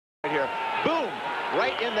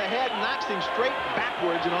right in the head, knocks him straight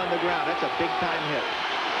backwards and on the ground. That's a big-time hit.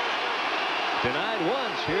 Denied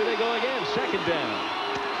once. Here they go again. Second down.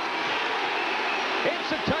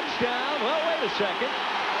 It's a touchdown. Well, wait a second.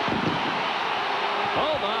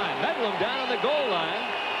 Oh, my. Bedlam down on the goal line.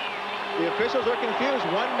 The officials are confused.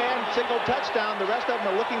 One man single touchdown. The rest of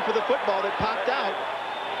them are looking for the football that popped out.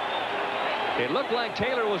 It looked like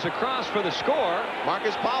Taylor was across for the score.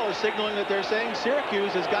 Marcus Paul is signaling that they're saying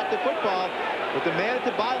Syracuse has got the football. But the man at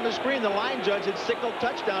the bottom of the screen, the line judge, had signaled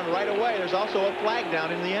touchdown right away. There's also a flag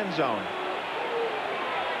down in the end zone.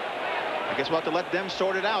 I guess we'll have to let them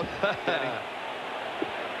sort it out.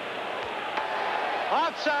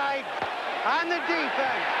 Offside on the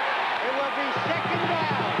defense. It will be second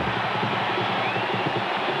down.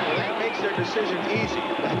 Well, that makes their decision easy.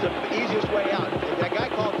 That's the easiest way out. If that guy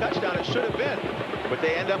called touchdown, it should have been. But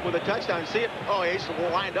they end up with a touchdown. See it? Oh, he's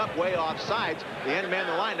lined up way off sides. The end man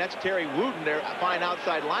of the line, that's Terry Wooten, their fine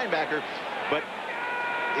outside linebacker. But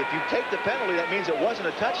if you take the penalty, that means it wasn't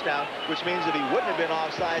a touchdown, which means if he wouldn't have been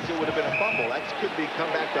offsides, it would have been a fumble. That could come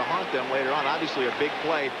back to haunt them later on. Obviously, a big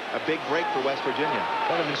play, a big break for West Virginia.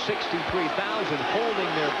 More than 63,000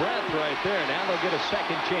 holding their breath right there. Now they'll get a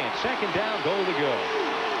second chance. Second down, goal to go.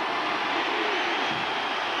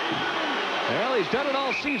 Well, he's done it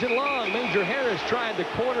all season long. Major Harris tried the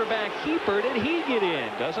quarterback keeper. Did he get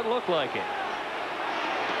in? Doesn't look like it.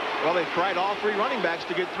 Well, they've tried all three running backs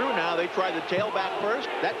to get through now. They tried the tailback first.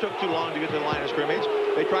 That took too long to get to the line of scrimmage.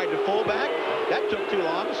 They tried the fullback. That took too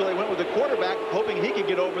long, so they went with the quarterback, hoping he could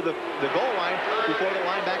get over the goal line before the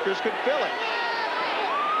linebackers could fill it.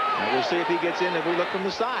 Now we'll see if he gets in if we look from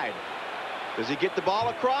the side. Does he get the ball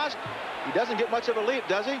across? He doesn't get much of a leap,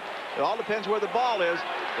 does he? It all depends where the ball is.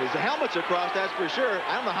 Is the helmet's across, that's for sure.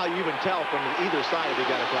 I don't know how you even tell from either side if he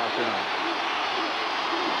got across or not.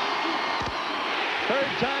 Third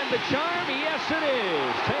time the charm, yes it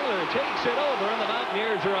is. Taylor takes it over and the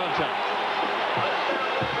Mountaineers are on top.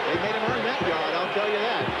 They made him earn that yard, I'll tell you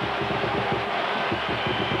that.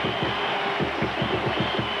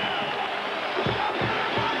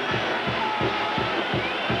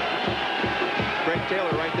 Greg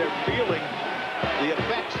Taylor right there feeling the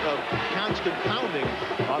effects of constant pounding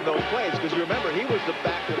on those plays, because you remember he was the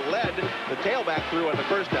back that led the tailback through on the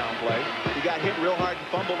first down play. He got hit real hard and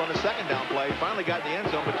fumbled on the second down play. Finally got in the end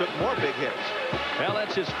zone, but took more big hits. Well,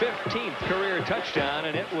 that's his 15th career touchdown,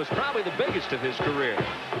 and it was probably the biggest of his career.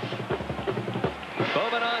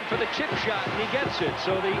 Bowman on for the chip shot, and he gets it.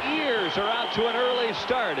 So the Ears are out to an early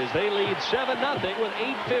start as they lead 7-0 with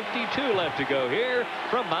 8:52 left to go here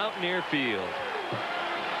from Mountaineer Field.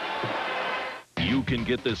 You can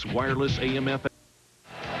get this wireless AM/FM.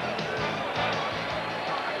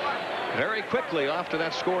 Very quickly off to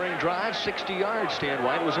that scoring drive, 60 yards. Stan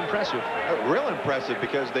White was impressive. Real impressive,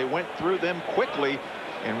 because they went through them quickly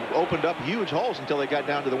and opened up huge holes until they got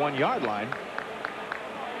down to the 1-yard line.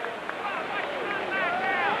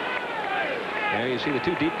 There you see the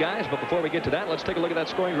two deep guys, but before we get to that, let's take a look at that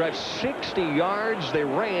scoring drive. 60 yards, they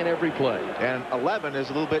ran every play. And 11 is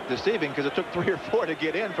a little bit deceiving because it took 3 or 4 to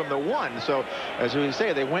get in from the 1. So, as we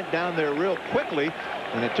say, they went down there real quickly,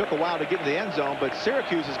 and it took a while to get in the end zone. But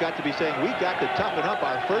Syracuse has got to be saying, we've got to toughen up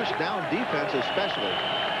our first down defense especially.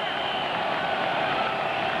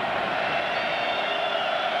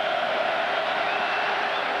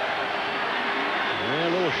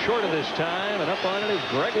 And a little short of this time, and up on it is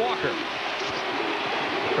Greg Walker.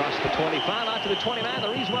 Across the 25, out to the 29. The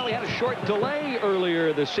reason why we had a short delay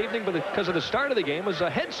earlier this evening, but because of the start of the game, was a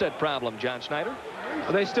headset problem, John Snyder.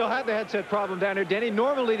 Well, they still have the headset problem down here, Denny.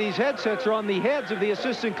 Normally, these headsets are on the heads of the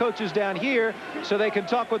assistant coaches down here so they can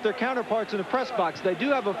talk with their counterparts in the press box. They do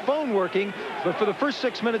have a phone working, but for the first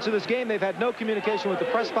 6 minutes of this game, they've had no communication with the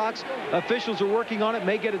press box. Officials are working on it,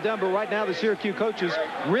 may get it done, but right now the Syracuse coaches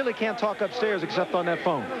really can't talk upstairs except on that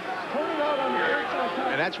phone.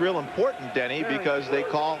 And that's real important, Denny, because they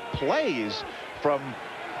call plays from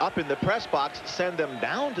up in the press box, send them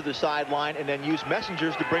down to the sideline, and then use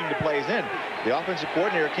messengers to bring the plays in. The offensive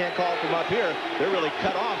coordinator can't call from up here. They're really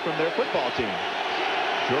cut off from their football team.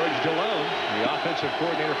 George DeLone, the offensive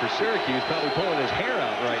coordinator for Syracuse, probably pulling his hair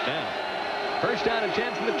out right now. First down and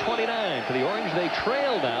 10 from the 29. For the Orange, they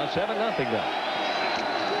trail now 7-0 though.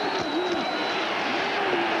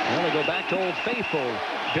 Well, they go back to Old Faithful,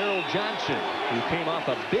 Darrell Johnson, who came off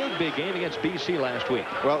a big game against BC last week.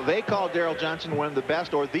 Well, they call Darrell Johnson one of the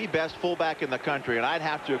best or the best fullback in the country, and I'd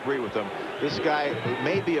have to agree with them. This guy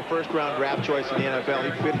may be a first-round draft choice in the NFL.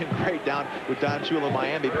 He fit in great down with Don Shula in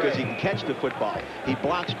Miami because he can catch the football. He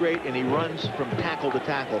blocks great, and he runs from tackle to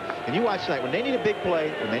tackle. And you watch tonight, when they need a big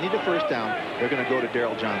play, when they need a first down, they're going to go to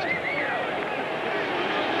Darrell Johnson.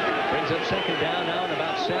 3 Brings up second down now and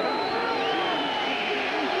about 7.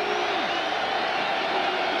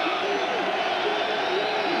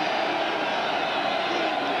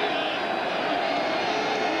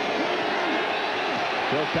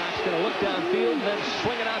 Wilcox going to look downfield and then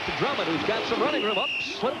swing it out to Drummond, who's got some running room. Up,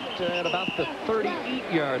 slipped at about the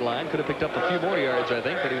 38-yard line. Could have picked up a few more yards, I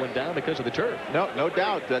think, but he went down because of the turf. No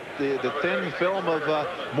doubt that the thin film of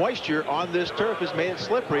moisture on this turf has made it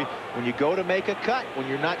slippery. When you go to make a cut, when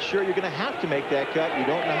you're not sure you're going to have to make that cut, you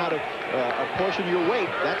don't know how to apportion your weight,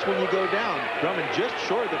 that's when you go down. Drummond just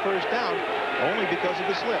short of the first down, only because of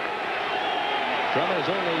the slip. Drummond has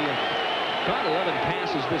only caught 11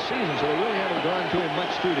 passes this season, so they really haven't gone to him much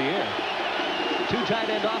through the air. 2 tight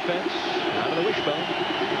end offense out of the wishbone.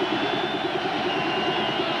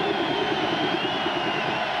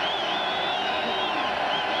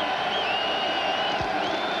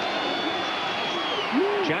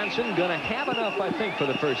 Johnson going to have enough, I think, for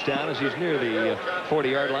the first down as he's near the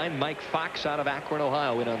 40-yard line. Mike Fox out of Akron,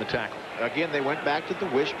 Ohio, in on the tackle. Again, they went back to the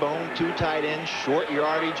wishbone, 2 tight end, short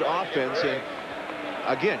yardage offense, and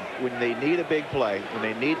again, when they need a big play, when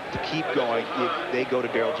they need to keep going, they go to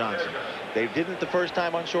Daryl Johnson. They didn't the first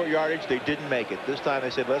time on short yardage. They didn't make it. This time they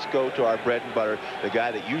said, let's go to our bread and butter, the guy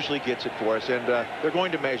that usually gets it for us. And they're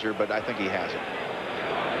going to measure, but I think he has it.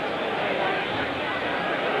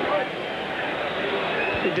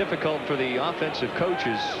 Pretty difficult for the offensive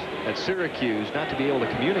coaches at Syracuse not to be able to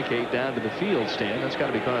communicate down to the field, Stan. That's got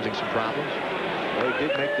to be causing some problems. They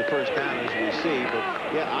did make the first down, as we see, but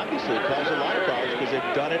yeah, obviously it caused a lot of problems because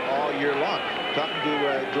they've done it all year long. Talking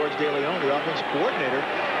to George DeLeon, the offensive coordinator,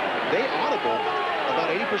 they audible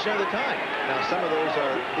about 80% of the time. Now, some of those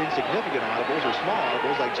are insignificant audibles or small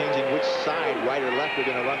audibles, like changing which side, right or left, they're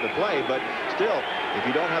going to run the play, but still, if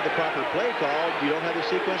you don't have the proper play call, you don't have the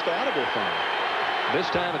sequence to audible from. This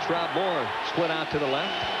time it's Rob Moore split out to the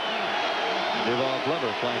left. Duval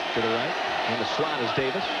Glover flanked to the right. In the slot is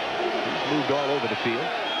Davis. He's moved all over the field.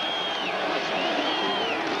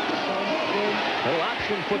 Little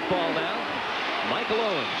option football now. Michael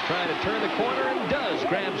Owens trying to turn the corner and does.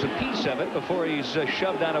 Grabs a piece of it before he's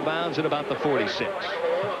shoved out of bounds at about the 46.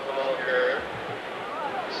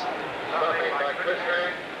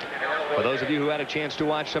 For those of you who had a chance to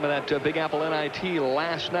watch some of that Big Apple NIT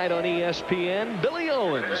last night on ESPN, Billy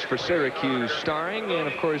Owens for Syracuse starring, and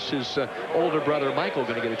of course his older brother Michael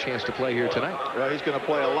going to get a chance to play here tonight. Well, he's going to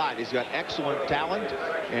play a lot. He's got excellent talent.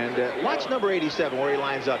 And watch number 87 where he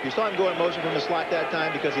lines up. You saw him go in motion from the slot that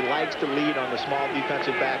time because he likes to lead on the small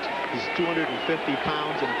defensive backs. He's 250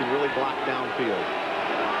 pounds and can really block downfield.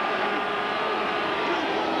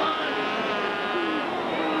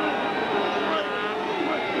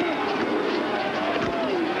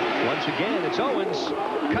 Once again, it's Owens.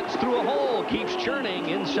 Cuts through a hole, keeps churning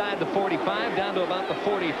inside the 45, down to about the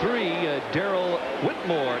 43. Darrell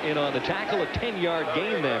Whitmore in on the tackle. A 10-yard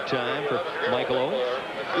gain that time for Michael Owens.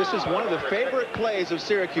 This is one of the favorite plays of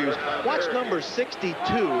Syracuse. Watch number 62,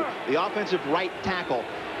 the offensive right tackle.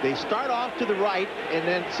 They start off to the right, and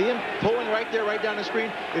then see him pulling right there, right down the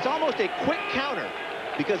screen. It's almost a quick counter,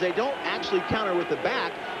 because they don't actually counter with the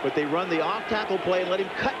back, but they run the off-tackle play and let him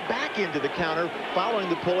cut back into the counter following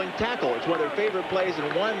the pulling tackle. It's one of their favorite plays,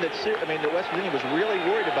 and one that West Virginia was really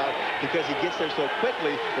worried about because he gets there so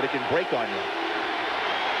quickly that it can break on you.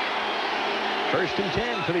 1st and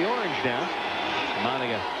 10 for the Orange now.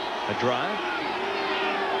 Mounting a drive.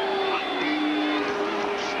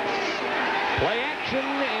 Play action,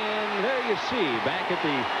 and there you see, back at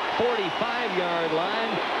the 45-yard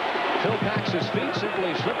line, Phil Cox's feet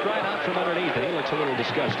simply slipped right out from underneath, and he looks a little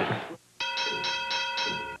disgusted.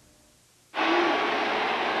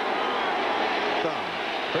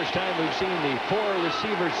 First time we've seen the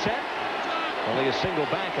 4-receiver set. Only a single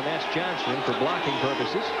back, and that's Johnson for blocking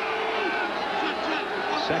purposes.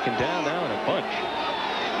 2nd down now and a bunch.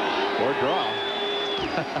 Or draw.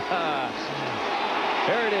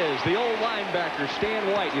 There it is, the old linebacker,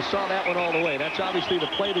 Stan White. You saw that one all the way. That's obviously the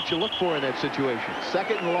play that you look for in that situation.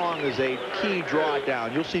 2nd and long is a key draw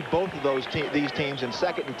down. You'll see both of these teams in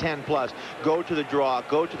 2nd and 10 plus go to the draw,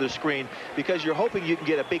 go to the screen, because you're hoping you can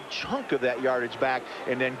get a big chunk of that yardage back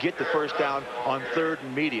and then get the first down on 3rd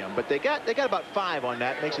and medium. But they got about 5 on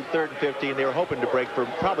that. Makes it 3rd and 15. They were hoping to break for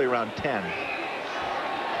probably around 10.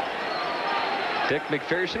 Dick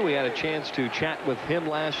McPherson, we had a chance to chat with him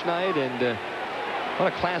last night, and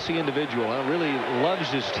what a classy individual. Really loves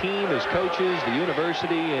his team, his coaches, the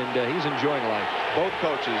university, and he's enjoying life. Both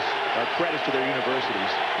coaches are credits to their universities.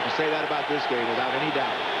 You can say that about this game without any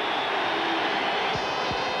doubt.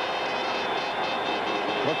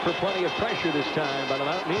 Look for plenty of pressure this time by the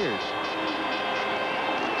Mountaineers.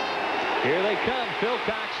 Here they come.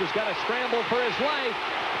 Philcox has got to scramble for his life.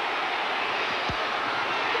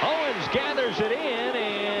 Owens gathers it in,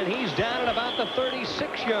 and he's down at about the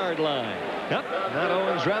 36-yard line. Yep, not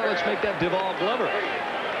Owens round. Let's make that Duvall Glover.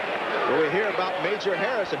 Well, we hear about Major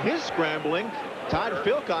Harris and his scrambling. Todd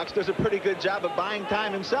Philcox does a pretty good job of buying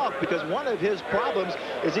time himself, because one of his problems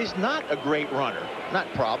is he's not a great runner.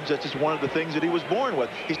 Not problems, that's just one of the things that he was born with.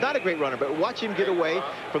 He's not a great runner, but watch him get away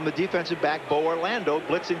from the defensive back, Bo Orlando,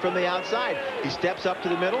 blitzing from the outside. He steps up to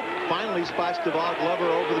the middle, finally spots Duvall Glover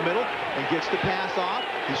over the middle, and gets the pass off.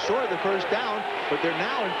 He's short of the first down, but they're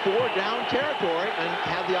now in 4-down territory and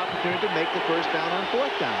have the opportunity to make the first down on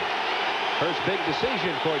 4th down. First big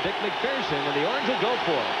decision for Dick McPherson, and the Orange will go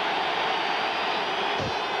for it.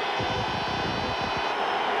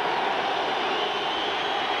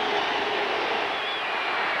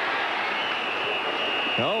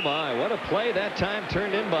 Oh my, what a play that time,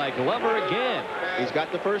 turned in by Glover again. He's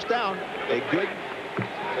got the first down. A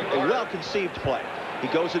well-conceived play. He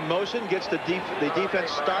goes in motion, gets the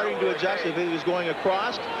defense starting to adjust if he was going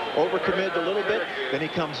across, overcommitted a little bit, then he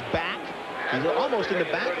comes back. He's almost in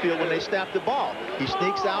the backfield when they snap the ball. He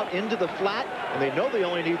sneaks out into the flat, and they know they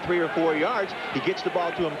only need 3 or 4 yards. He gets the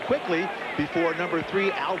ball to him quickly before number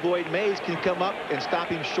 3, Alvoid Mays, can come up and stop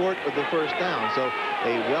him short of the first down. So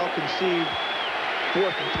a well-conceived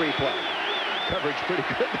 4th and 3 play. Coverage pretty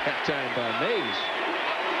good that time by Mays.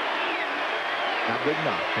 Not good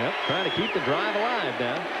enough. Yep, trying to keep the drive alive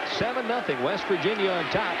now. 7-0, West Virginia on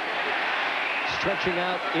top. Stretching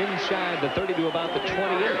out inside the 30 to about the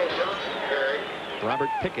 28. Robert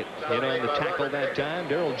Pickett in on the tackle that time.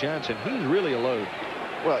 Darrell Johnson, he's really a load.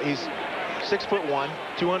 Well, he's 6'1",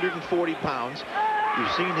 240 pounds.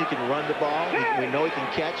 You've seen he can run the ball. We know he can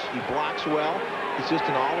catch. He blocks well. He's just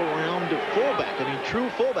an all-around fullback. I mean, true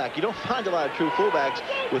fullback. You don't find a lot of true fullbacks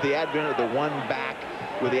with the advent of the one back,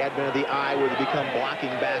 with the advent of the eye, where they become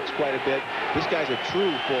blocking backs quite a bit. This guy's a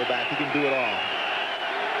true fullback. He can do it all.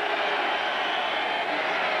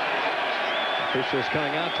 Officials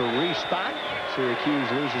coming out to respot. Syracuse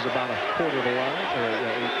loses about a quarter of a line, or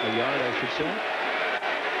a yard, I should say.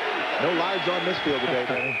 No lives on this field today,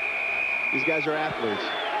 Danny. These guys are athletes.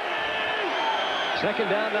 2nd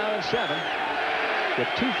down now and 7. With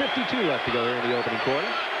 2:52 left to go here in the opening quarter.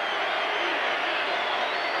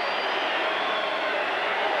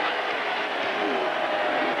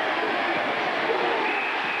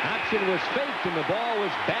 Option was faked, and the ball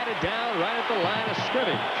was batted down right at the line of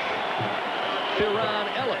scrimmage. Theron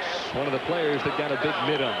Ellis, one of the players that got a big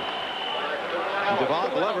mid on it. Duvall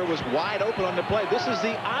Glover was wide open on the play. This is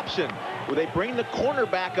the option where they bring the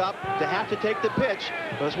cornerback up to have to take the pitch.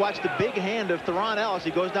 Let's watch the big hand of Theron Ellis.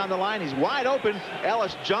 He goes down the line. He's wide open.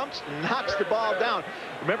 Ellis jumps, knocks the ball down.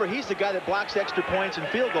 Remember, he's the guy that blocks extra points and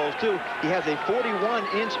field goals, too. He has a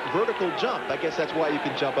 41-inch vertical jump. I guess that's why you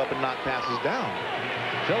can jump up and knock passes down.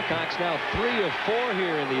 Philcox now 3 of 4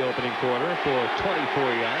 here in the opening quarter for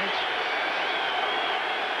 24 yards.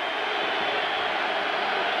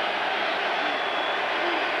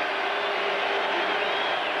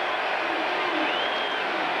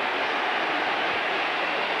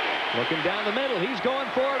 Looking down the middle, he's going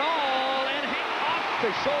for it all, and off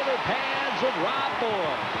the shoulder pads of Rob Moore.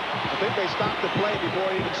 I think they stopped the play before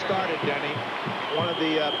it even started, Denny. One of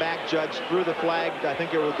the back judge threw the flag. I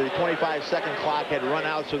think it was the 25-second clock had run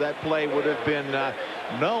out, so that play would have been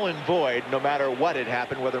null and void no matter what had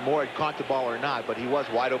happened, whether Moore had caught the ball or not, but he was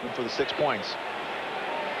wide open for the 6 points.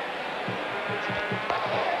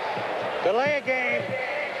 Delay a game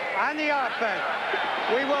on the offense.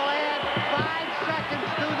 We will add 5 seconds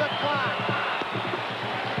to the clock.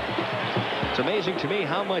 It's amazing to me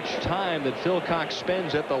how much time that Philcox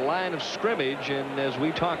spends at the line of scrimmage, and as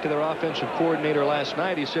we talked to their offensive coordinator last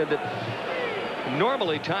night, he said that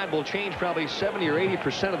normally time will change probably 70 or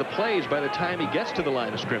 80% of the plays by the time he gets to the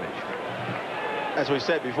line of scrimmage. As we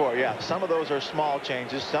said before, yeah, some of those are small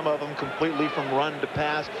changes. Some of them completely from run to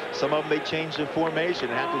pass. Some of them they change the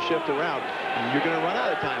formation and have to shift around. And you're going to run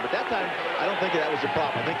out of time. But that time, I don't think that was a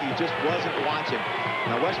problem. I think he just wasn't watching.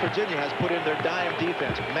 Now, West Virginia has put in their dime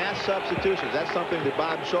defense, mass substitutions. That's something that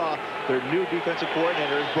Bob Shaw, their new defensive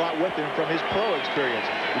coordinator, has brought with him from his pro experience.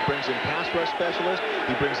 He brings in pass rush specialists.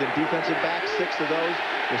 He brings in defensive backs, 6 of those.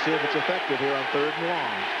 We'll see if it's effective here on 3rd and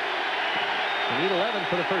long. We need 11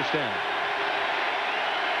 for the first down.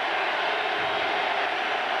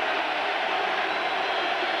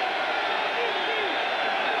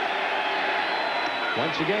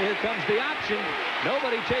 Once again, here comes the option.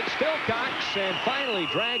 Nobody takes Philcox, and finally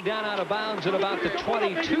dragged down out of bounds at about the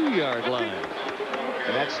 22-yard line.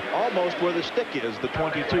 And that's almost where the stick is, the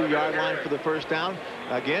 22-yard line for the first down.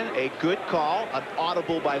 Again, a good call, an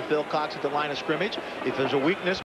audible by Phil Cox at the line of scrimmage. If there's a weakness,